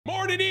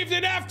Morning,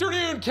 evening,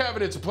 afternoon,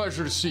 Kevin. It's a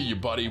pleasure to see you,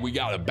 buddy. We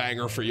got a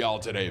banger for y'all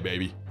today,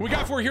 baby. We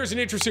got for you, here's an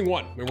interesting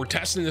one. And we're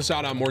testing this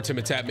out on More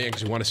TimTheTatman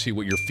because we want to see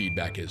what your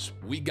feedback is.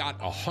 We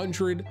got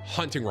 100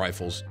 hunting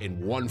rifles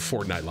in one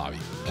Fortnite lobby.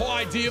 Whole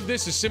idea of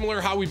this is similar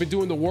to how we've been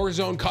doing the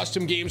Warzone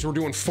custom games. We're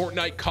doing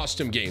Fortnite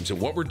custom games.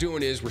 And what we're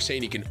doing is we're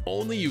saying you can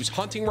only use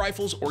hunting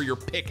rifles or your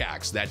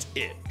pickaxe. That's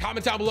it.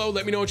 Comment down below.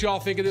 Let me know what y'all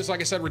think of this.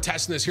 Like I said, we're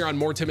testing this here on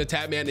More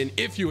TimTheTatman. And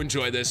if you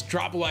enjoy this,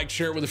 drop a like,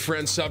 share it with a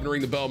friend, sub, and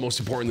ring the bell. Most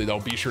importantly, though,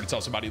 be sure to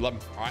tell somebody you love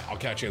them. All right, I'll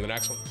catch you in the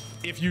next one.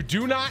 If you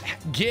do not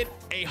get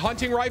a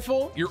hunting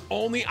rifle, your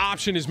only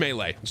option is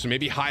melee. So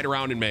maybe hide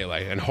around in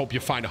melee and hope you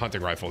find a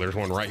hunting rifle. There's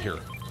one right here.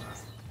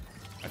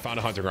 I found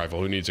a hunting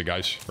rifle. Who needs it,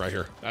 guys? Right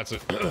here. That's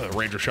a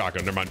Ranger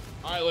shotgun. Never mind.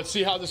 All right, let's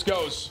see how this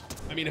goes.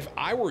 I mean, if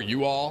I were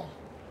you all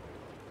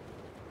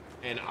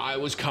and I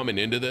was coming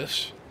into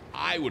this,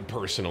 I would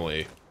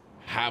personally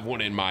have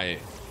one in my...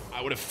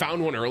 I would have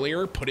found one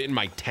earlier, put it in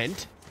my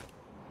tent,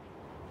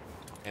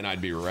 and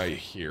I'd be right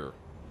here.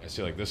 I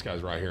see, like, this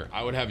guy's right here.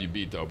 I would have you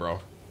beat, though, bro.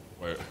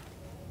 Wait.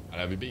 I'd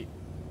have you beat.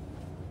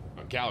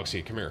 Oh,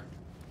 Galaxy, come here.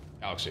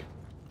 Galaxy.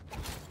 All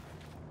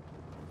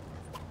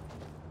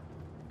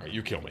right,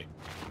 you kill me.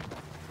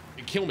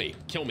 You kill me.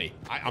 Kill me.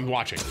 I'm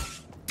watching.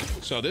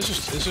 So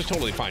this is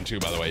totally fine, too,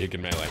 by the way. He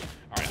can melee.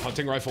 All right,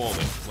 hunting rifle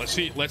only. Let's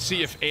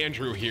see if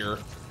Andrew here...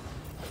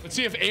 Let's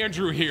see if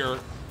Andrew here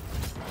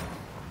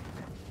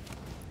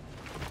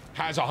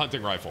has a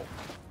hunting rifle.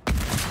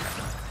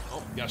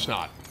 Oh, guess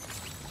not.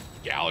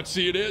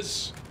 Galaxy it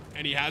is,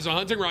 and he has a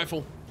hunting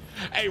rifle.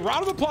 Hey,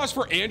 round of applause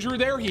for Andrew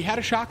there. He had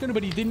a shotgun,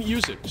 but he didn't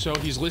use it, so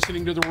he's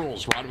listening to the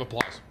rules. Round of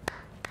applause.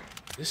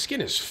 This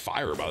skin is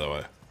fire, by the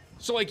way.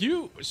 So like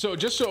so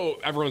just so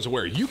everyone's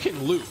aware, you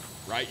can loot,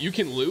 right? You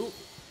can loot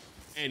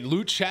and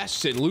loot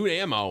chests and loot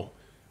ammo,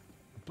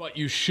 but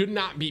you should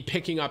not be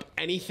picking up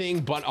anything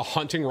but a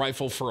hunting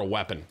rifle for a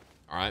weapon,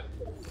 all right?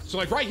 So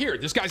like right here,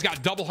 this guy's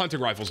got double hunting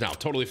rifles now,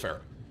 totally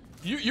fair.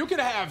 You could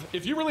have,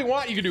 if you really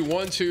want, you could do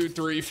 1, 2,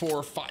 3,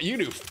 4, 5. You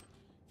can do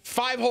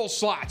 5 whole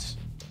slots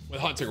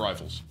with hunting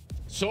rifles.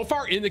 So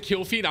far in the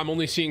kill feed, I'm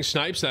only seeing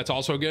snipes. That's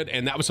also good.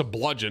 And that was a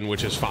bludgeon,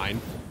 which is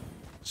fine.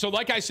 So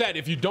like I said,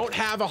 if you don't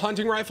have a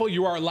hunting rifle,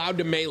 you are allowed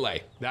to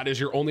melee. That is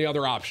your only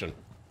other option.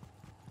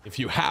 If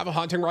you have a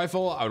hunting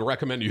rifle, I would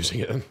recommend using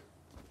it.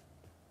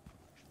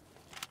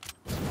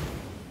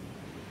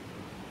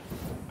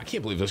 I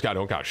can't believe this guy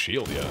don't got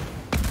shield yet.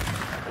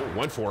 Oh,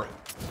 went for it.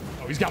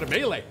 Oh, he's got a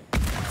melee.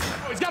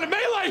 Oh, he's got a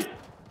melee!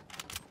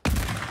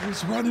 Oh,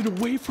 he's running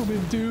away from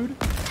him, dude.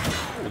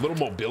 Oh, a little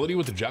mobility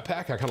with the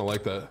jetpack. I kind of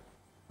like that.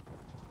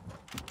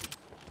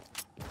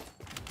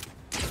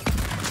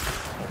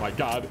 Oh my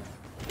God.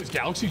 Is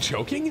Galaxy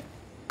choking?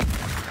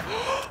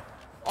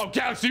 Oh,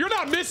 Galaxy, you're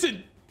not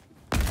missing.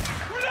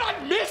 You're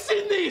not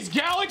missing these,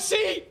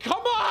 Galaxy.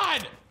 Come on.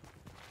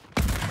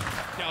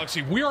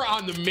 Galaxy, we're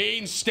on the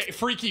main stage.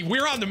 Freaky,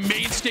 we're on the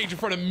main stage in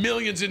front of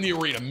millions in the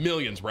arena.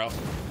 Millions, bro.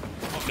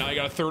 Oh, now you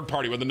got a third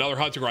party with another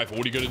hunting rifle.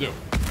 What are you gonna do?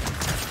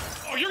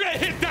 Oh, you're gonna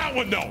hit that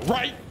one though,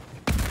 right?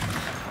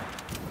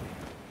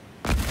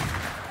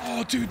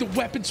 Oh, dude, the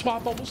weapon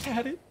swap almost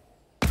had it.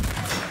 Dude,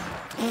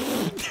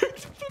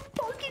 the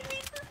parking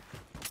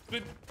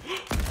meter.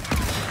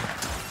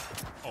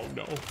 Oh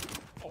no.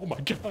 Oh my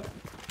God.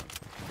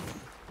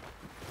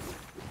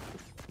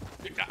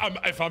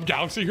 If I'm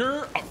Galaxy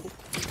here,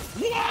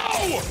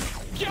 whoa!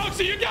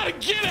 Galaxy, you gotta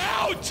get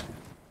out!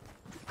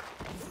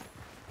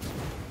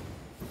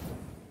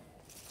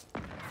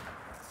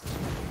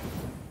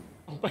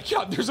 Oh my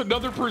God, there's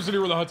another person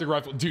here with a hunting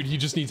rifle. Dude, he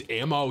just needs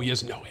ammo. He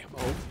has no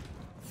ammo.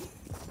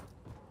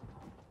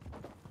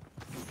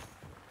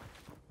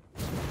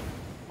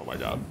 Oh my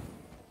God.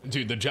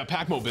 Dude, the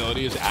jetpack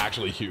mobility is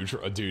actually huge.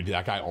 Dude,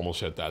 that guy almost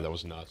hit that. That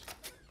was nuts.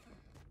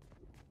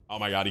 Oh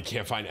my God, he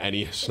can't find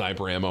any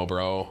sniper ammo,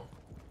 bro.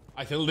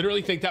 I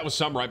literally think that was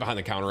some right behind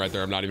the counter right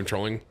there. I'm not even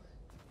trolling.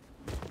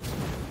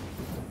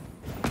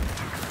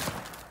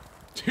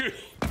 Dude.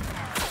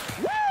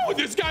 Woo!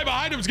 This guy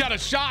behind him's got a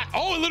shot.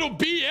 Oh, a little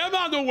BM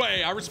on the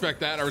way. I respect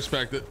that. I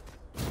respect it.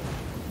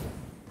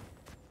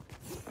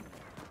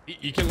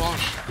 He can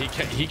launch.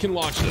 He can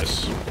launch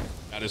this.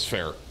 That is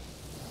fair.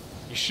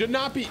 You should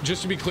not be,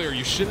 just to be clear,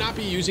 you should not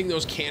be using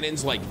those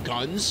cannons like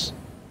guns,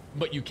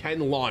 but you can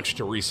launch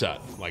to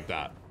reset like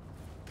that.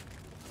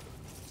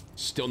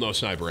 Still no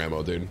sniper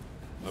ammo, dude.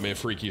 I mean,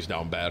 Freaky's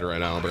down bad right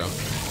now, bro.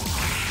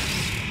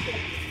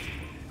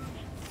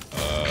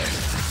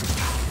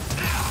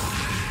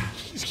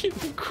 He's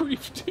getting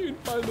creeped,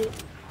 dude, by the...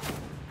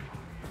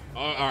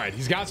 all right,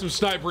 he's got some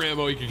sniper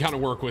ammo he can kind of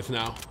work with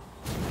now.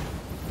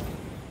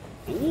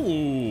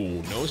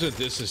 Ooh, knows that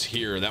this is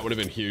here. That would have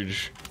been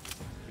huge.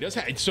 He does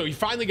have, so he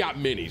finally got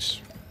minis.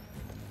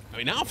 I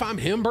mean, now if I'm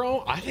him,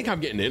 bro, I think I'm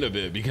getting in a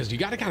bit because you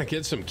got to kind of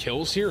get some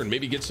kills here and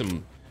maybe get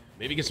some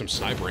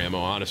sniper ammo,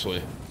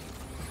 honestly.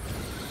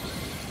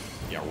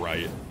 Yeah,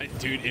 right.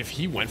 Dude, if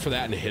he went for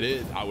that and hit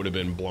it, I would have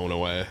been blown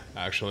away,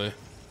 actually.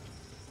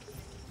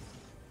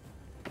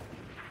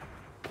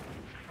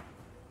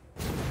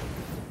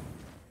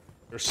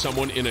 There's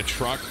someone in a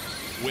truck.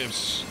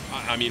 Whips.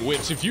 I mean,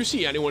 Whips, if you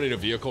see anyone in a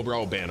vehicle,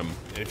 bro, ban them.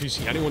 And if you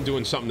see anyone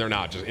doing something they're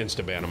not, just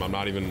insta-ban them. I'm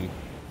not even...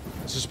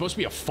 This is supposed to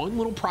be a fun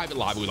little private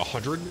lobby with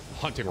 100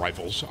 hunting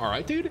rifles. All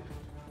right, dude?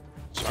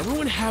 So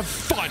everyone have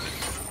fun.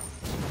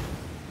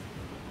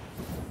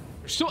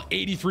 There's still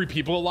 83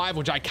 people alive,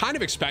 which I kind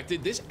of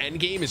expected. This end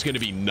game is going to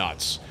be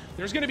nuts.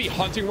 There's going to be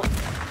hunting...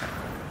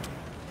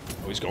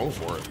 Oh, he's going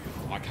for it.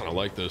 I kind of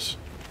like this.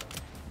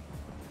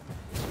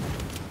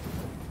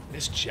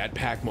 This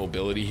jetpack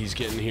mobility he's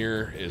getting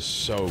here is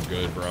so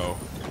good, bro.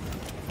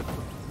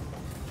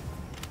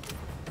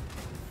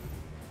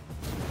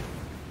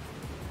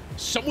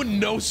 Someone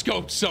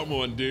no-scoped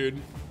someone, dude.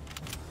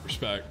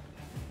 Respect.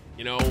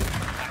 You know,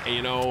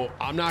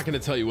 I'm not going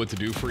to tell you what to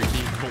do,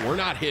 Freaky, but we're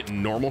not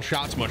hitting normal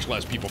shots, much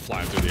less people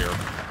flying through the air.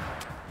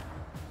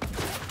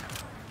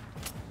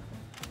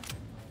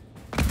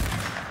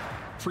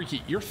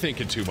 Freaky, you're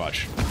thinking too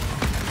much. You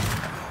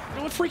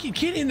know what, Freaky?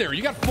 Get in there.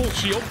 You got full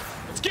shield.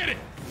 Let's get it.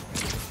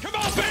 Come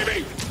on,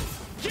 baby.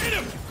 Get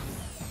him.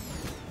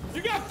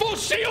 You got full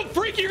shield,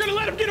 Freaky. You're going to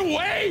let him get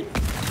away?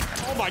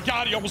 Oh, my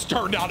God. He almost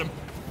turned on him.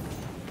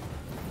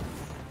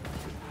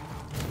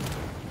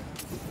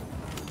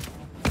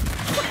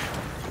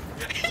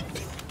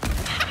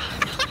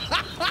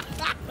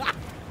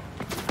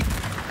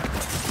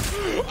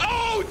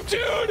 Oh,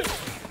 dude.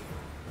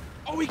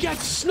 Oh, he got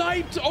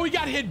sniped. Oh, he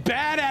got hit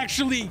bad,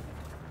 actually.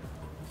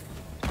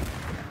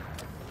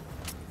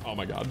 Oh,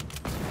 my God.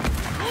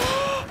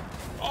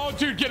 Oh,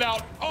 dude, get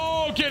out.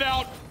 Oh, get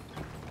out.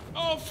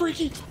 Oh,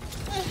 Freaky.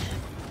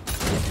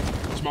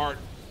 Smart.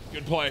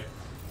 Good play.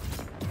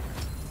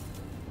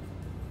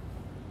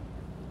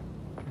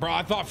 Bro,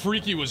 I thought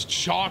Freaky was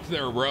chalk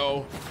there,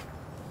 bro.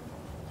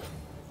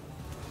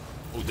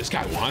 Oh, this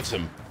guy wants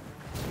him.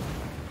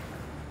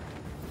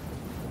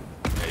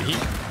 Yeah,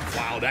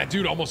 wow, that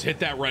dude almost hit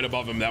that right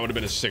above him. That would have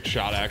been a sick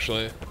shot,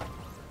 actually.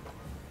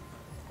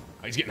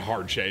 Oh, he's getting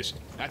hard chased.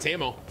 That's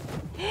ammo.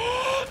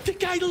 The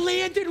guy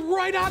landed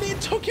right on it,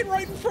 took it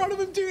right in front of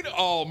him, dude.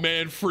 Oh,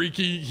 man,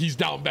 Freaky. He's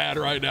down bad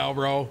right now,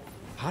 bro.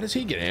 How does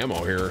he get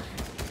ammo here?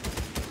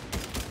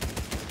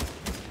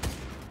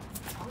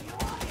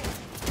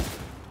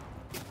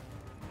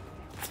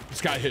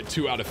 This guy hit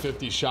 2 out of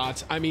 50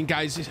 shots. I mean,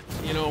 guys,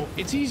 you know,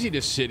 it's easy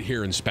to sit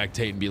here and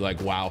spectate and be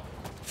like, wow,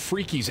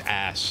 Freaky's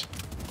ass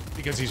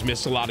because he's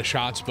missed a lot of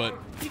shots, but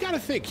you got to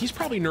think, he's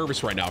probably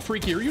nervous right now.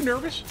 Freaky, are you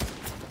nervous?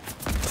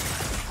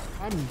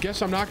 I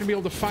guess I'm not gonna be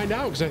able to find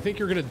out because I think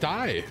you're gonna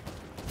die.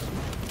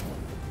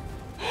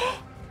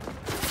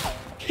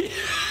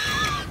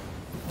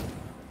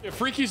 Yeah,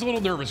 Freaky's a little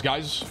nervous,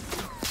 guys.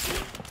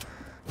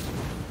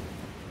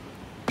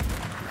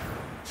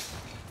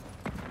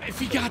 If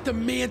he got the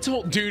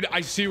mantle, dude, I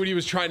see what he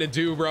was trying to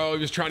do, bro. He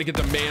was trying to get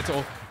the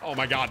mantle. Oh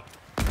my God.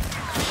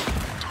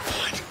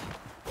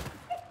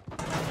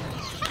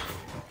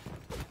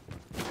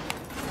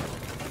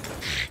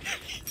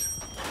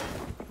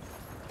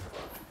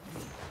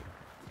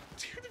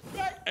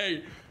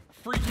 Hey,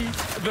 Freaky,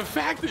 the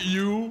fact that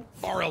you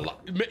are alive,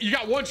 you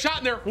got one shot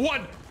in there,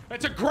 one.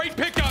 That's a great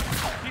pickup.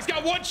 He's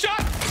got one shot,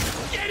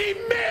 and he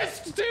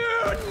missed, dude,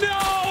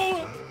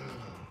 no.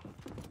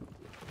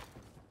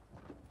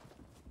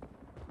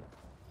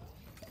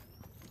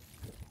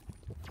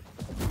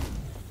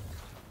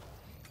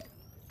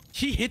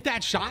 He hit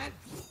that shot?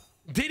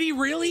 Did he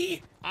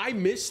really? I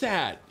missed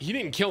that. He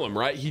didn't kill him,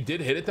 right? He did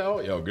hit it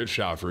though. Yo, good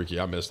shot, Freaky.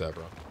 I missed that,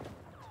 bro.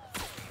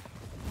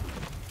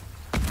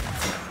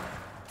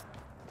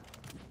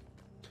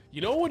 You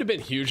know what would have been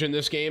huge in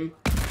this game?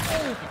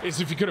 Is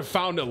if you could have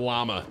found a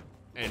llama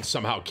and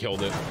somehow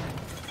killed it.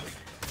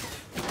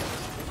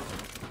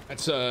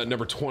 That's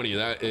number 20.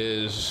 That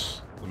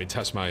is, let me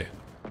test my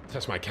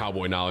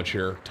cowboy knowledge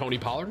here. Tony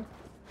Pollard?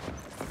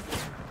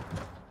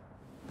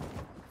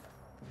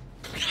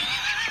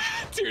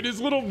 Dude, his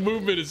little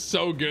movement is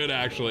so good,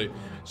 actually.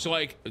 So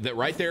like that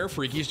right there,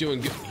 Freaky's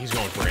doing good. He's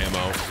going for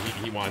ammo.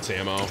 He wants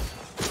ammo.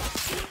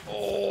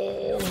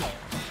 Oh.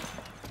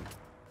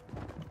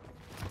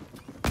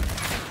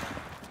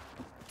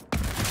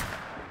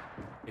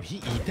 Did he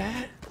eat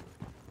that?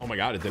 Oh my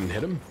God, it didn't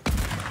hit him.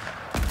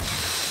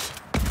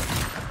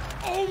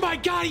 Oh my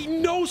God, he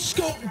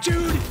no-scoped,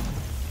 dude.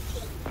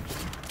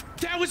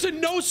 That was a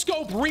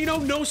no-scope. Reno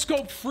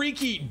no-scope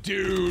Freaky,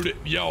 dude.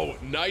 Yo,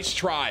 nice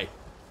try.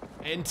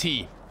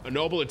 NT, a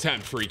noble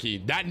attempt, Freaky.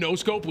 That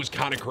no-scope was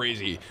kind of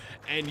crazy.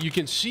 And you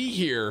can see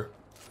here,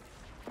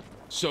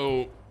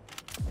 so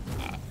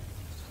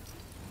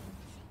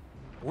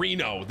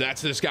Reno,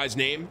 that's this guy's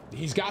name.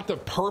 He's got the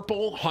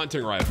purple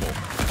hunting rifle.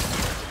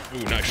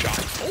 Ooh, nice shot.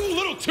 Oh,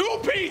 little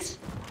two-piece.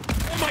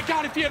 Oh my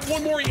God, if he had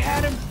one more, he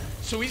had him.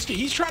 So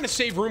he's trying to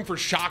save room for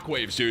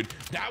shockwaves, dude.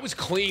 That was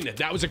clean.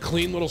 That was a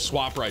clean little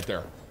swap right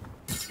there.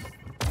 He's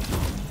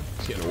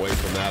getting away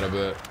from that a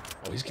bit.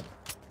 Oh,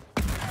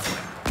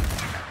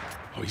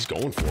 he's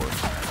going for it.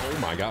 Oh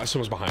my God,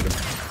 someone's behind him.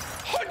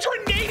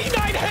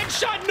 189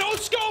 headshot, no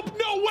scope.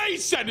 No way.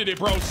 Sending it,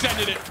 bro.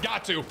 Sending it.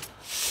 Got to.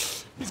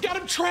 He's got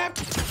him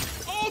trapped.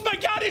 Oh my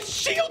God, his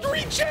shield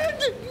regen.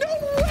 No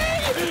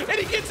way. And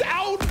he gets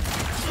out.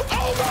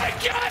 Oh my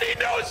God, he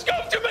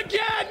no-scoped him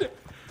again.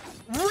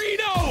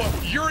 Reno,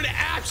 you're an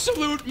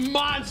absolute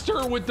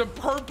monster with the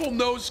purple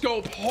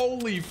no-scope.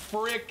 Holy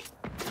frick.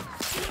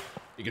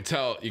 You can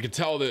tell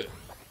that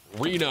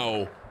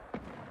Reno's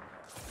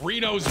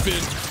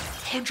been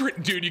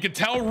 100. Dude, you can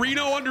tell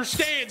Reno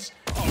understands.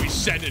 Oh, he's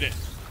sending it.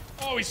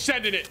 Oh, he's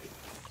sending it.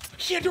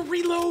 He had to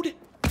reload.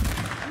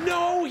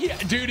 No,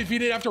 dude, if he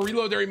didn't have to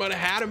reload there, he might have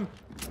had him.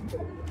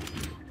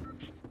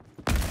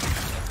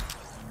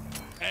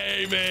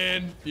 Hey,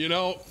 man, you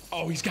know,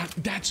 oh, he's got,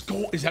 that's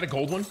gold. Is that a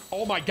gold one?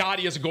 Oh my God,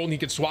 he has a gold and he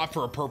could swap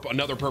for a purple,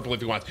 another purple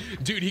if he wants.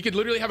 Dude, he could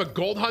literally have a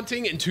gold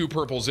hunting and 2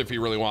 purples if he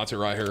really wants it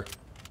right here.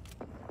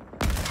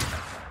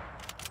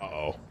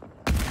 Uh-oh.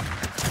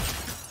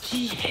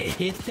 He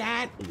hit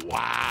that?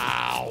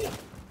 Wow.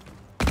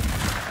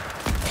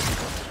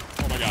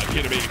 Oh my God, he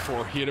hit him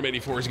 84. He hit him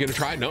 84. Is he gonna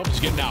try? Nope, he's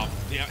getting out.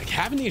 Yeah,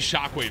 having these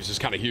shockwaves is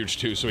kind of huge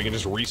too, so he can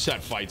just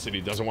reset fights that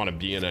he doesn't want to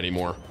be in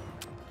anymore.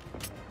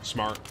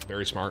 Smart,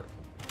 very smart.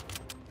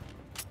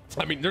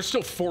 I mean, there's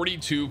still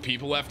 42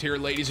 people left here,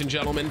 ladies and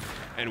gentlemen,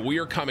 and we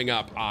are coming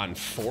up on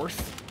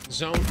 4th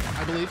zone,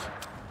 I believe.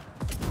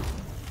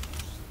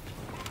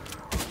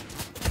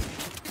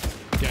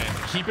 Okay,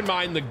 keep in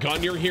mind the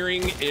gun you're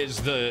hearing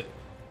is the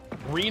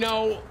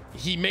Reno.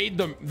 He made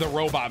the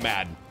robot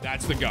mad.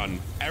 That's the gun.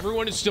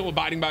 Everyone is still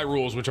abiding by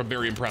rules, which I'm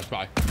very impressed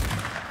by.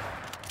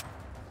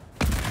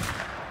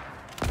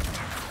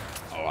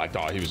 Oh, I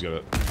thought he was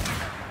gonna.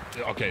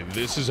 Okay,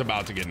 this is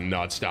about to get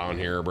nuts down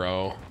here,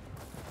 bro.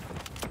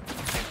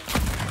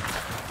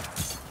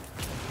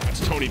 That's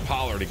Tony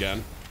Pollard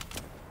again.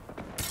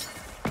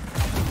 Oh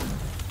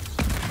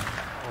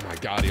my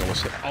God, he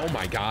almost hit. Oh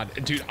my God,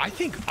 dude, I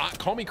think,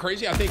 call me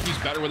crazy, I think he's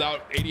better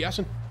without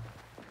ADSing.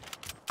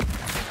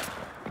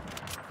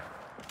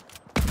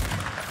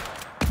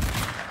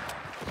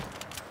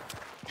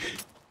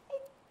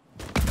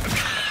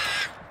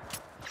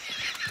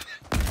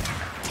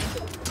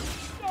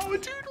 Oh,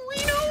 dude,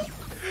 Reno,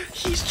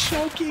 he's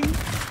choking.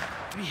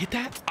 Did he hit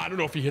that? I don't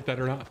know if he hit that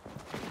or not.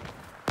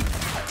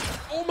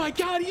 Oh my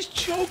God, he's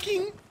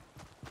choking.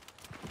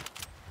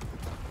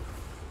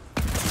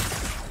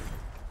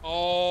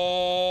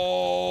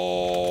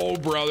 Oh,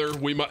 brother,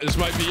 this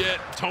might be it.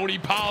 Tony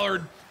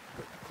Pollard.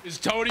 Is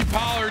Tony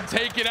Pollard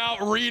taking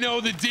out Reno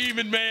the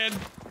Demon Man?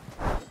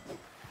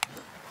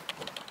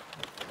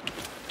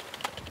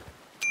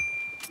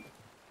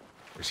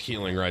 There's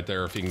healing right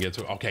there if he can get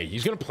to it. Okay,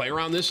 he's gonna play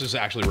around this. This is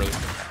actually really.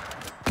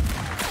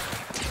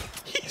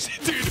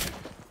 Dude,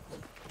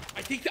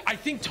 I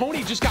think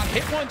Tony just got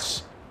hit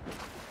once.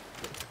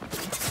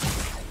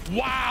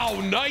 Wow,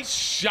 nice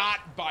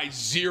shot by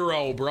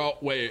Zero, bro.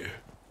 Wait,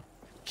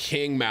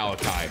 King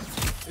Malachi.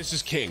 This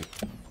is King.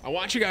 I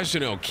want you guys to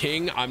know,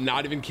 King, I'm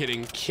not even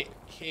kidding.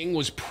 King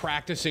was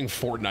practicing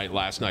Fortnite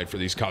last night for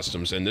these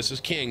customs, and this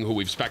is King, who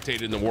we've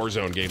spectated in the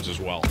Warzone games as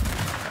well.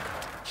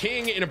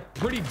 King in a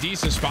pretty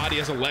decent spot. He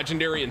has a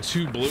legendary and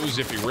 2 blues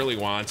if he really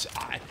wants.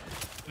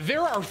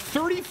 There are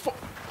 34.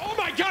 Oh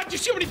my God, do you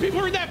see how many people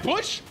are in that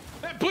bush?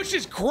 That bush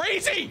is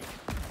crazy.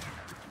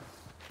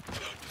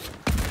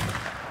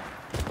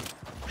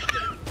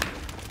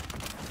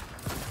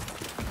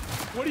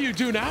 What do you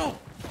do now?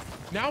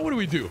 Now what do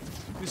we do?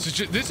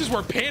 This is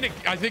where panic,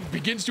 I think,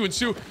 begins to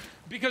ensue,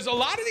 because a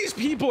lot of these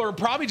people are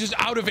probably just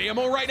out of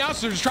ammo right now,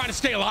 so they're just trying to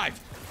stay alive.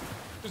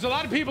 There's a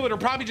lot of people that are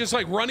probably just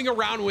like running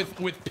around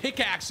with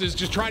pickaxes,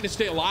 just trying to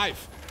stay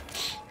alive.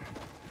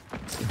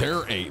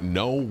 There ain't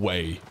no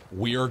way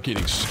we are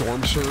getting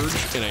Storm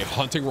Surge in a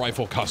hunting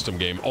rifle custom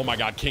game. Oh my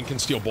God, King can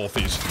steal both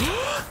these.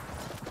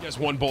 He has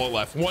 1 bullet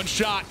left. 1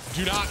 shot.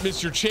 Do not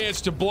miss your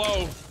chance to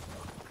blow.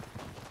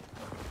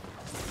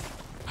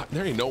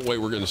 There ain't no way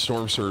we're getting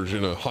Storm Surge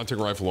in a hunting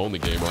rifle only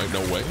game, right?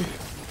 No way.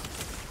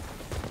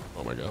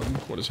 Oh my God,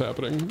 what is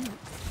happening?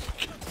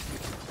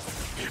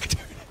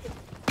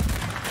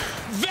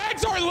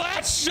 That's our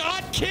last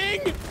shot,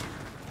 King!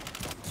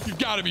 You've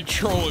got to be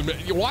trolling me.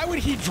 Why would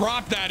he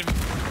drop that?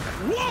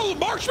 Whoa,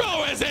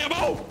 Marshmallow has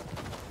ammo!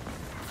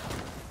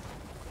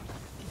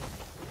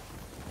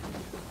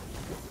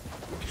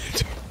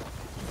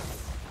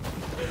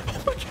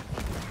 Oh my God.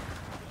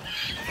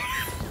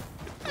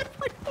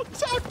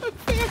 Everyone's out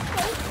of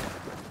ammo.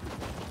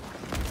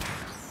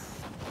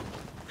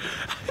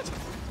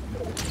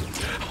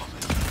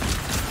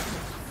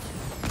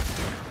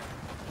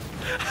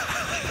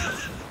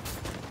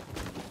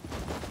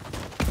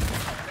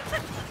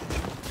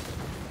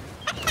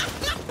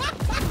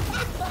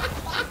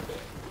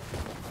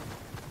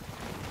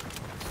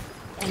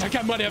 Oh, that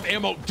guy might have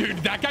ammo. Dude,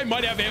 that guy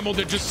might have ammo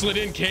that just slid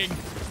in, King.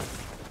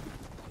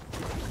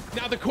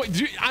 Now,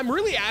 I'm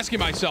really asking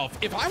myself,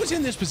 if I was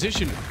in this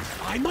position,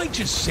 I might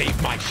just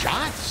save my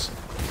shots,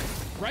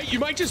 right? You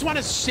might just want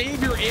to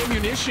save your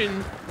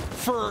ammunition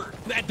for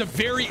at the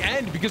very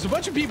end, because a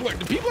bunch of people are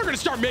going to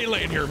start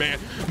meleeing here, man.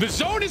 The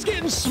zone is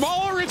getting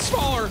smaller and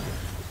smaller.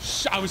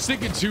 I was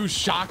thinking too,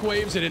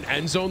 shockwaves in an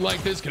end zone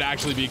like this could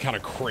actually be kind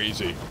of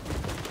crazy.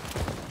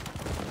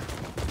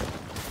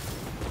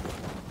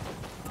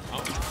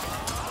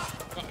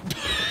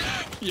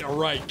 Yeah,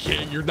 right,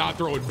 King. You're not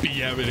throwing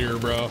BM in here,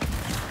 bro.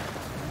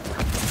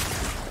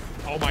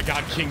 Oh my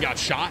God, King got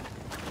shot.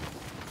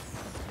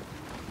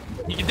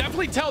 You can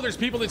definitely tell there's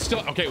people that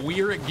still... Okay,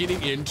 we are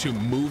getting into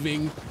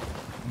moving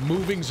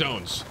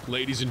zones,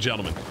 ladies and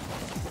gentlemen.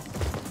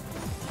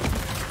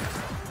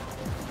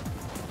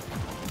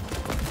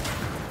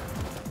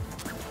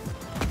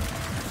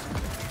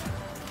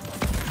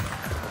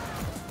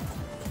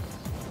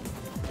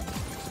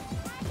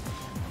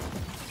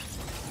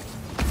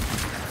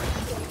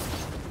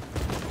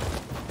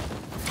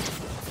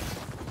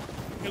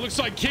 It looks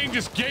like King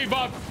just gave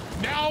up.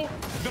 Now,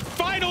 the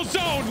final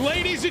zone,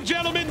 ladies and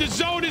gentlemen, the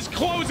zone is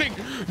closing.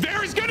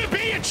 There is gonna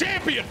be a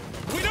champion.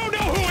 We don't know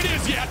who it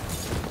is yet.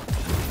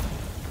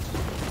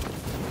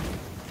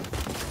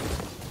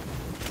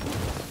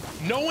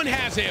 No one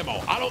has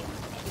ammo.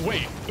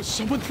 Wait,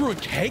 someone threw a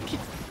keg?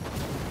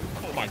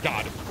 Oh my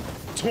God,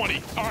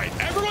 20. All right,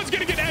 everyone's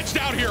gonna get edged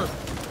out here.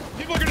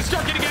 People are gonna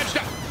start getting edged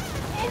out.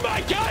 Oh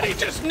my God, he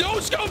just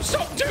no-scoped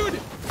some dude.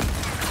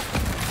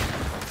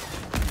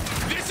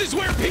 This is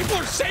where people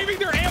are saving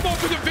their ammo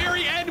for the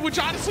very end, which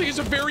honestly is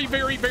a very,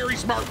 very, very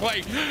smart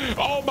play.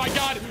 Oh my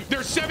God,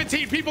 there's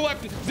 17 people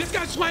left. This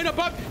guy's flying up,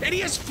 and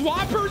he has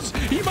floppers.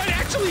 He might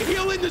actually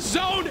heal in the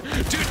zone. Dude,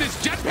 this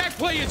jetpack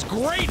play is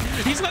great.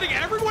 He's letting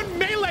everyone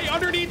melee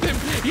underneath him.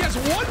 He has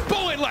one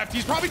bullet left.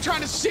 He's probably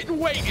trying to sit and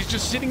wait. He's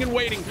just sitting and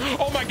waiting.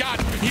 Oh my God,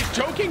 he's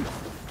choking.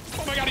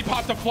 Oh my God, he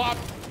popped a flop.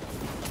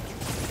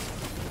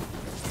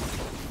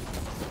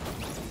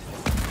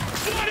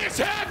 What is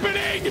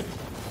happening?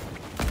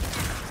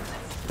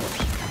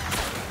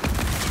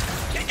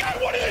 Got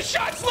one of the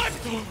shots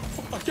left. Oh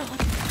my God.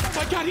 Oh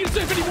my God. He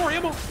doesn't have any more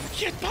ammo.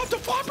 He has popped a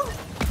flopper.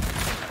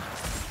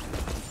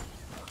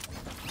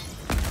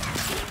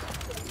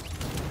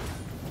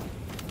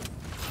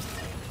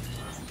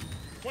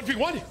 One v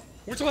one.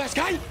 Where's the last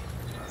guy?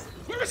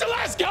 Where was the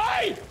last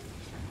guy?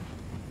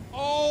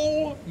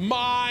 Oh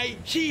my.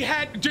 He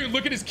had, dude,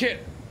 look at his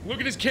kit. Look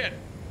at his kit.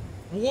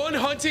 One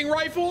hunting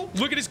rifle.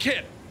 Look at his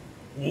kit.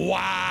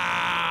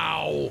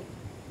 Wow.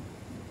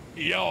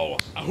 Yo,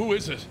 who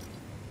is this?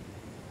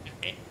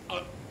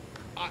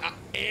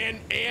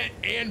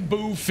 And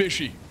Boo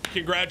Fishy,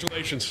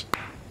 congratulations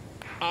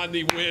on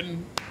the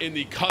win in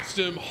the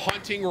custom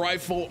hunting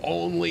rifle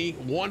only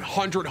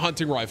 100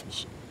 hunting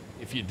rifles.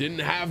 If you didn't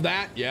have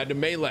that, you had to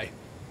melee.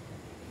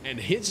 And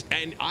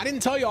I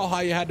didn't tell y'all how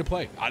you had to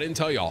play. I didn't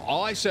tell y'all.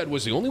 All I said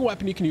was the only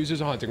weapon you can use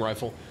is a hunting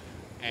rifle,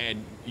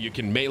 and you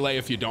can melee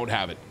if you don't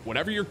have it.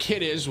 Whatever your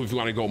kit is, if you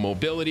want to go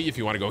mobility, if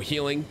you want to go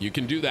healing, you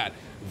can do that.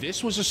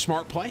 This was a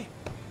smart play.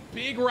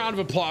 Big round of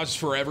applause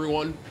for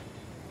everyone.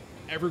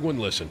 Everyone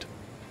listened.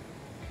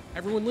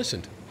 Everyone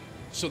listened.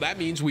 So that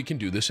means we can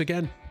do this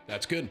again.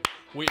 That's good.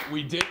 We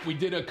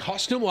did a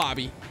custom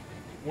lobby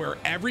where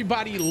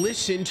everybody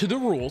listened to the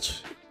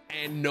rules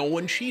and no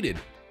one cheated,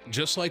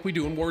 just like we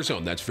do in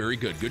Warzone. That's very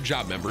good. Good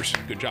job, members.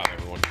 Good job,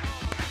 everyone.